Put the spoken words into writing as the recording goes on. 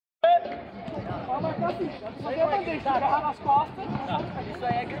Agarrar nas costas. Isso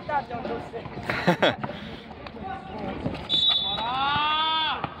aí é gritar até onde eu sei.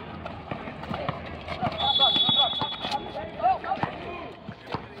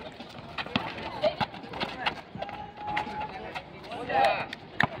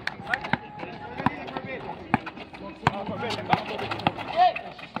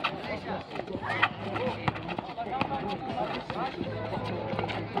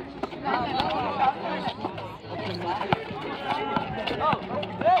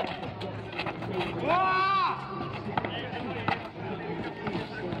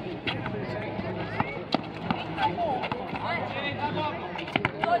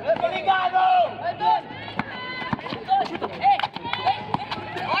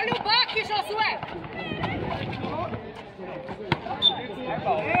 Olha o baque, Josué!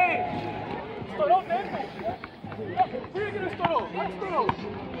 Estourou o tempo! Por que não estourou? Não estourou!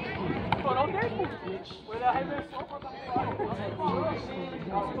 Estourou o tempo! Ele arremessou quando a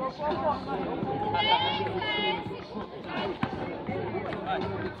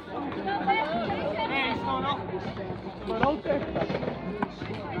estourou o tempo!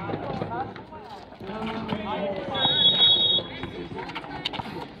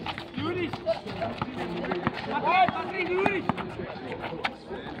 Yuri! Patrick, Yuri!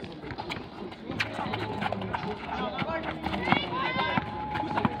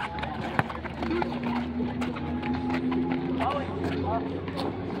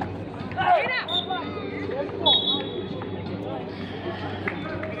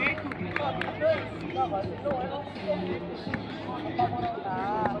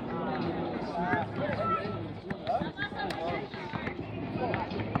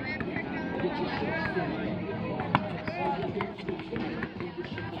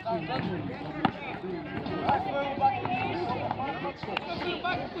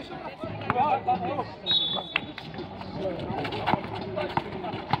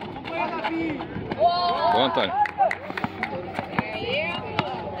 Bom, Antônio.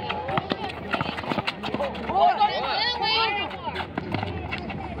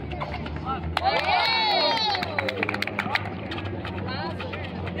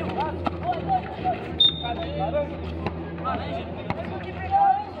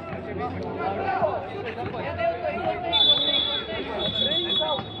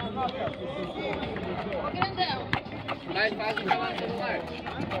 Mas faz o celular.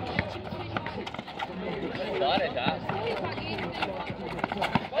 Bora já.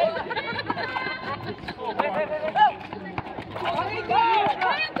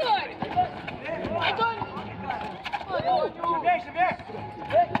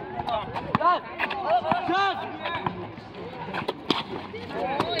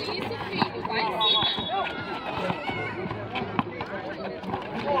 Isso, filho, vai em cima.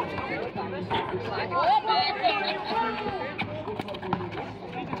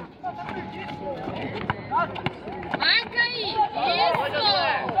 Marca aí! Isso!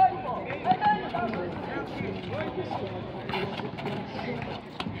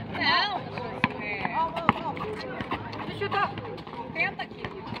 Não! Deixa eu dar! Tenta aqui!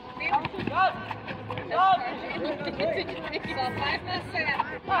 Tenta! Só vai pra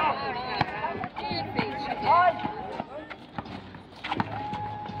certo!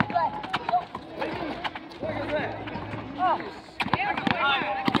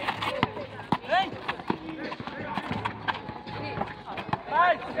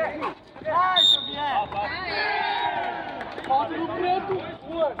 Falta no preto!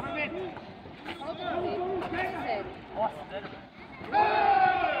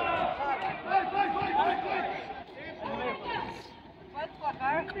 Vai do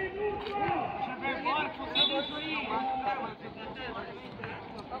placar. Deixa eu ver agora que você deu isso aí.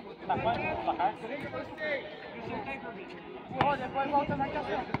 Tá quanto no placar? Depois volta na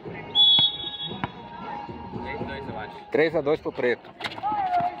marcação. 3-2, eu acho. 3-2 pro preto.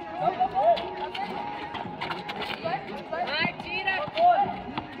 Vai, tira!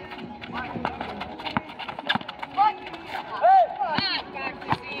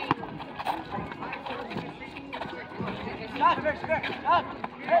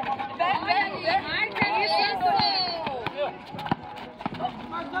 Marca isso!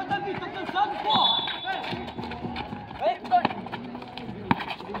 Mas não, Davi, tá cansado, porra! Vem,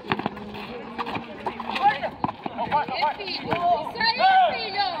 Filho! Isso aí,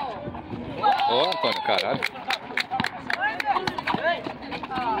 filho! Ô, Antônio, caralho.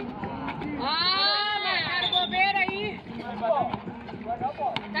 Ah, marcaram bobeira aí!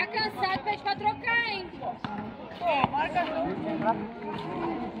 Tá cansado, pede pra trocar, hein? Marca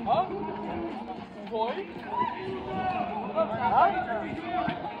Foi?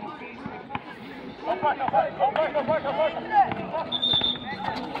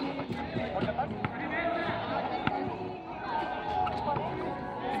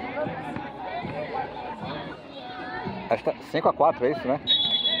 Acho que tá 5-4, é isso, né?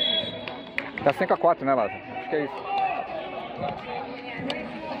 Tá 5-4, né, Lázaro? Acho que é isso.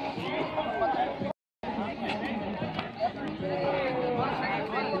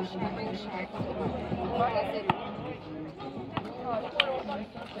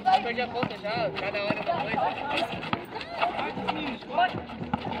 Eu perdi a conta já, cada hora da noite.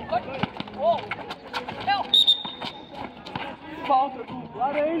 Falta do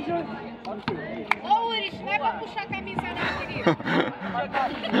laranja. Ô, Uri, não é pra puxar a camisa não, querido.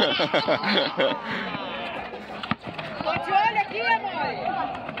 Tô de olho aqui, amor.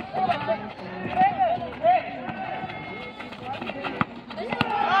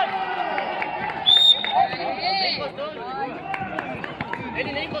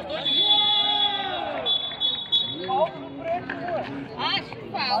 Ele nem encostou de mim. Acho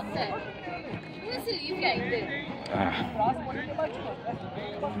falta. Não se livre ainda.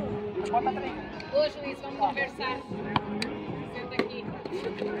 Ô, juiz, vamos conversar. Senta aqui.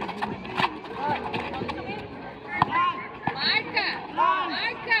 Marca!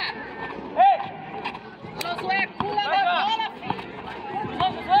 Marca! Josué, pula na bola, filho.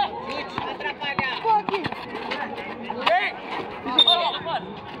 Chute. Atrapalhar.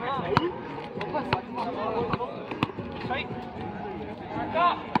 Isso aí. Marca.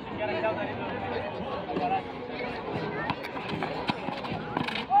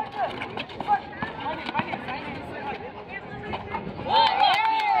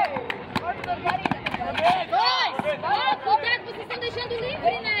 Cuidado, vocês estão deixando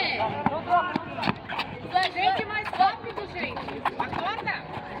livre, né? Gente, mais rápido, gente. Acorda.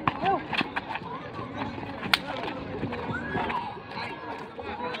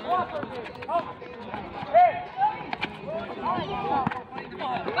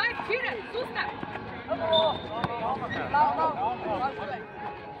 Vai, tira, assusta.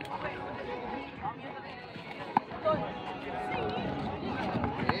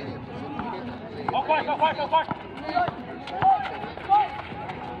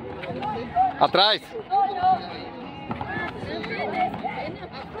 Atrás!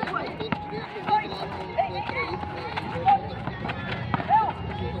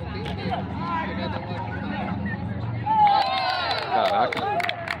 Caraca!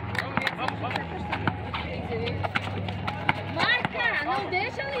 Marca, não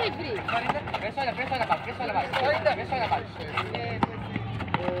deixa livre. Pressiona, pressiona, vai, pressiona, vai. Pressiona, vai.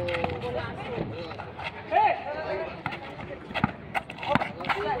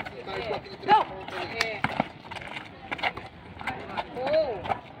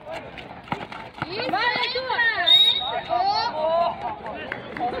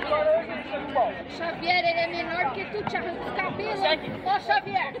 Xavier, ele é menor que tu, te arranca os cabelos. Ô,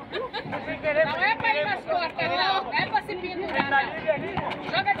 Xavier, não é pra ir nas costas, não. É pra se pendurar, não.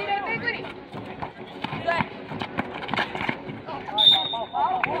 Joga direito aí, guri.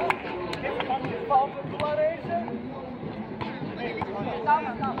 Falta do laranja.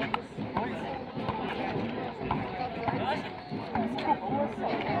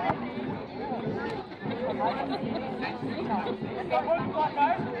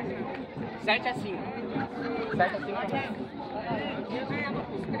 Sete a 5. 7 a 5.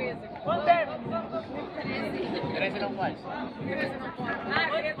 Quanto tempo? 13 não pode. Ah,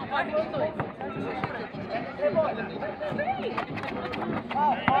 13 não pode, os dois.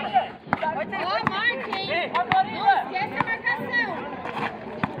 Ó, marca, hein? Não esquece a marcação.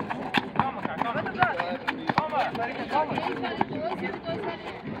 Calma, cara, calma. Calma. 3 vale 2 e 2 vale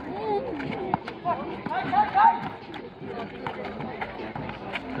 1. Vai.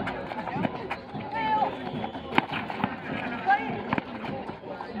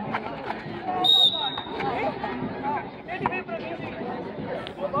 Ele veio pra mim assim,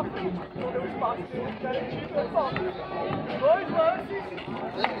 vou pra frente, não deu espaço, garantido, é falta. 2 lances,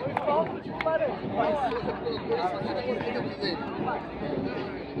 2 faltas de laranja.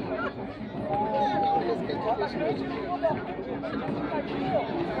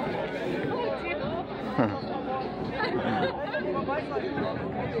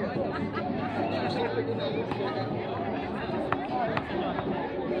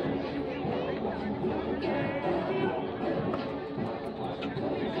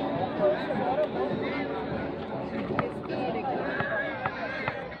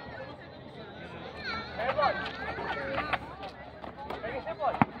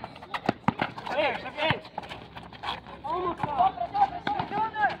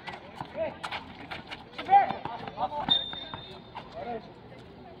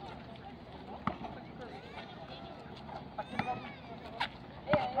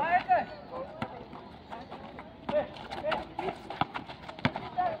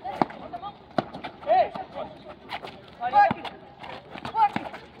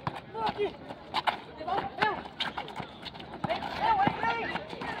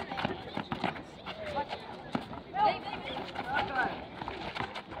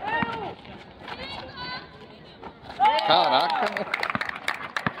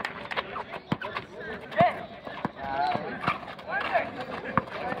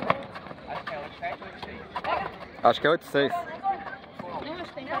 Acho que é 8-6. Não, acho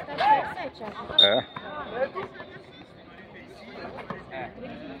que tem que estar 7, acho. É.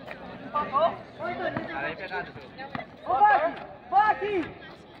 Aí, pegada. Vai aqui!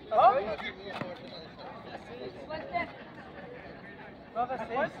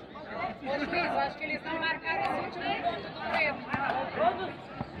 Eu acho que eles não marcaram esse último ponto do Pedro.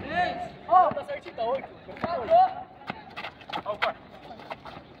 Ó, tá certinho, tá 8.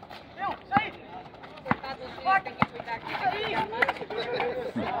 Sai! Coitado dos dias, tem que cuidar aqui.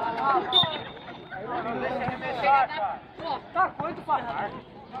 Tá quanto, pai?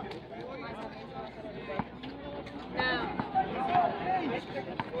 Não.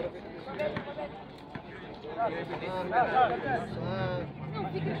 Não,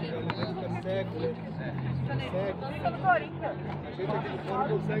 fica aqui. Fica no Corinthians. A gente aqui de fora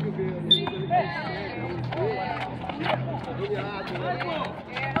consegue ver.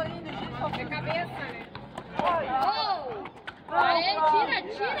 É cabeça, né? Oh! Aí,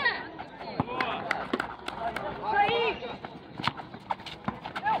 tira! Aí!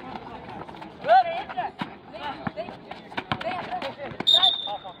 Vem atrás.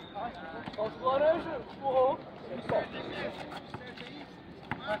 Só os laranjas, empurrou.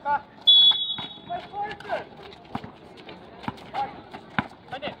 Vai cá. Mais força.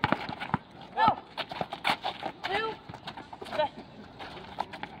 Vai dentro. Não. Ei, não.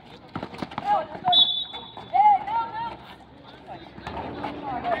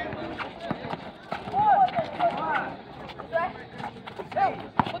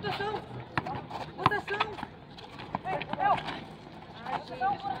 Rotação.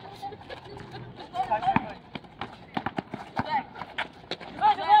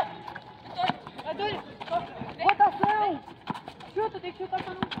 Rotação! Chuta, tem que chutar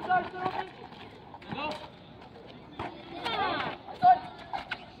pra não usar, senão não tem.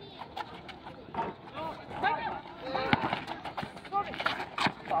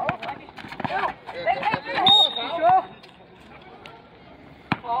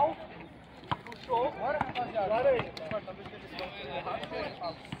 Puxou. Bora, rapaziada. Bora aí.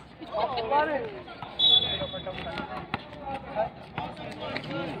 Bora aí.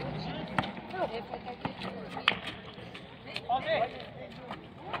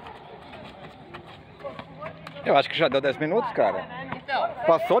 Eu acho que já deu 10 minutos, cara.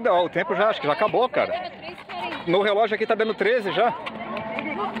 Passou, o tempo já, acho que já acabou, cara. No relógio aqui tá dando 13 já.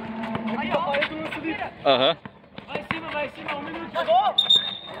 Aí, ó, parei do subir. Aham. Vai em cima, 1 minuto. Acabou?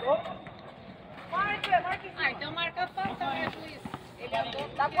 Ah, então marca a falta, né, juiz? Ele andou,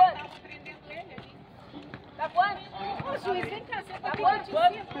 Tá quanto? tava prendendo ele ali. Tá quanto? Ô, juiz, vem cá, você tá Quanto?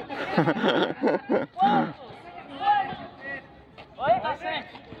 Oi? Tá 7.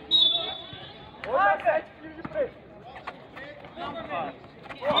 Oi, 7 quilos de preço.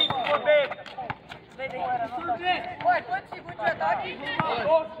 Oi, quantos segundos de ataque?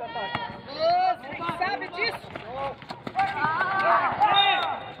 12 de ataque. 12, sabe disso?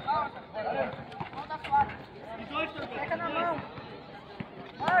 Mão da suave. Pega na mão.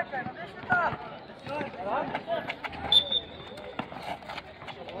 Vai, cara, não deixa chutar.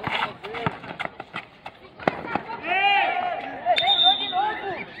 Ei, de novo.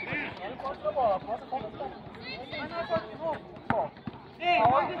 Não posso a bola, posso a bola. Mas não é só de novo. Bom. Ei,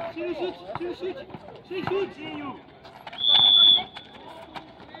 tira o chute. Sem chutinho.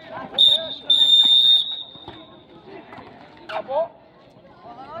 Acabou?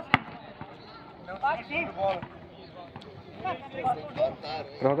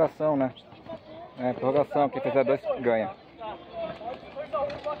 Prorrogação, né? É, prorrogação. Quem fizer 2 ganha.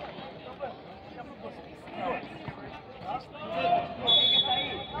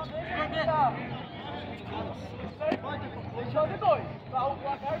 Deixa de 2. O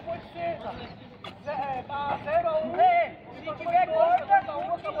placar pode ser. Tá 0 a 1. Se tiver corta,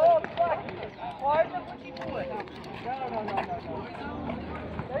 acabou. Corta, continua. Não.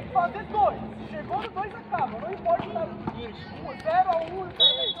 Tem que fazer 2. Chegou no 2, acaba. Não importa se tá 0 a 1,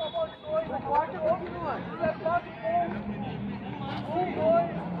 também só pode 2. A quarta continua. Se é 4 pontos. 1, 2.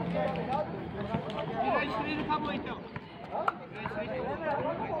 3 acabou então.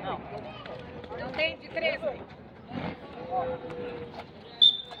 Não tem de 13.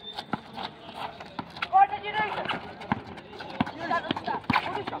 Corta a direita. Onde está?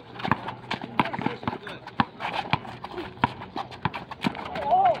 Onde está?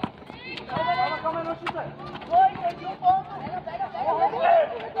 Calma, não chuta. 2, perdi um ponto. Pega.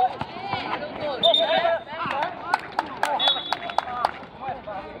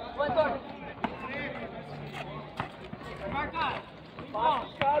 Vai, Antônio. Marcar.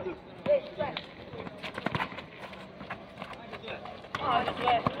 Fechado.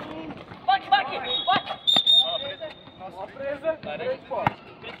 Bate. Bola presa. Três pontos.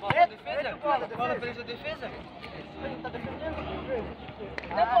 Defesa? Bola presa, defesa? Tá defendendo?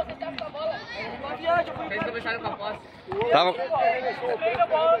 Não, você tá com a bola. Uma viagem, foi Eles começaram com a posse. Tava... Pega a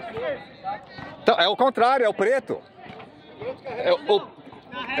bola, defesa. Então, é o contrário, é o preto. É o...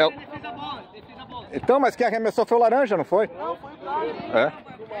 É o... Defesa a bola. Então, mas quem arremessou foi o laranja, não foi? Não, foi o Carlos. É?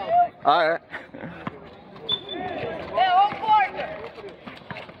 Ah, é? É, ô porta.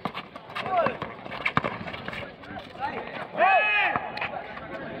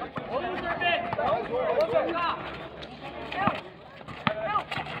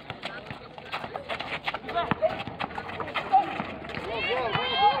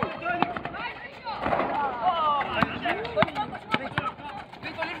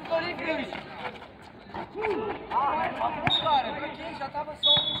 Cara, pra quem? Já tava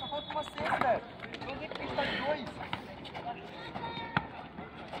só falta uma cesta. Não tem que estar de dois.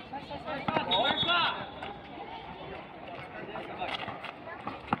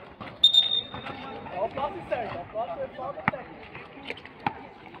 É o passe certo, o passe é só da técnica.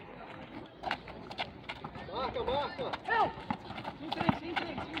 Marca, marca.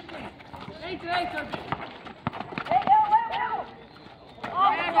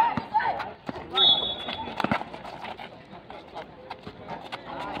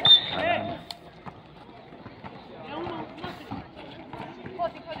 Pô,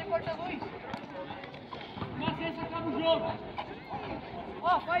 tem que fazer corta-luz.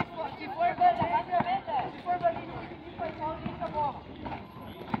 Ó, faz, se for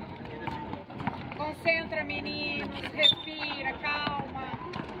concentra, meninos, respira, calma.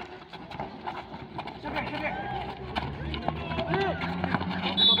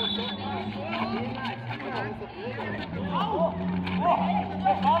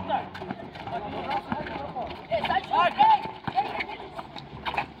 Volta!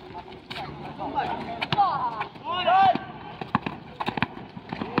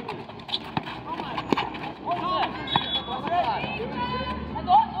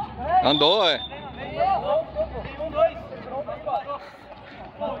 Andou, é? Tem um, dois. De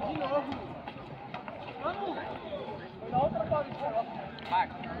novo. Vamos. Foi na outra quadra.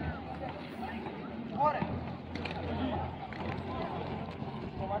 Marca. Bora.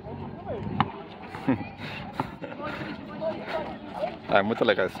 É muito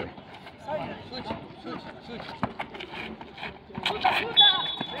legal isso aí. Chute.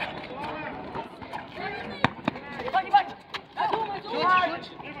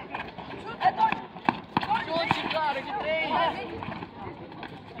 Chute, cara, de três.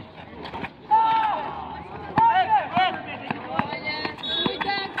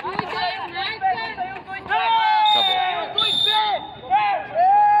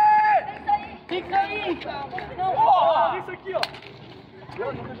 Porra, isso aqui, ó.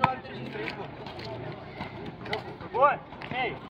 Eu nunca jogaram 3x3, pô. Boa. Ei.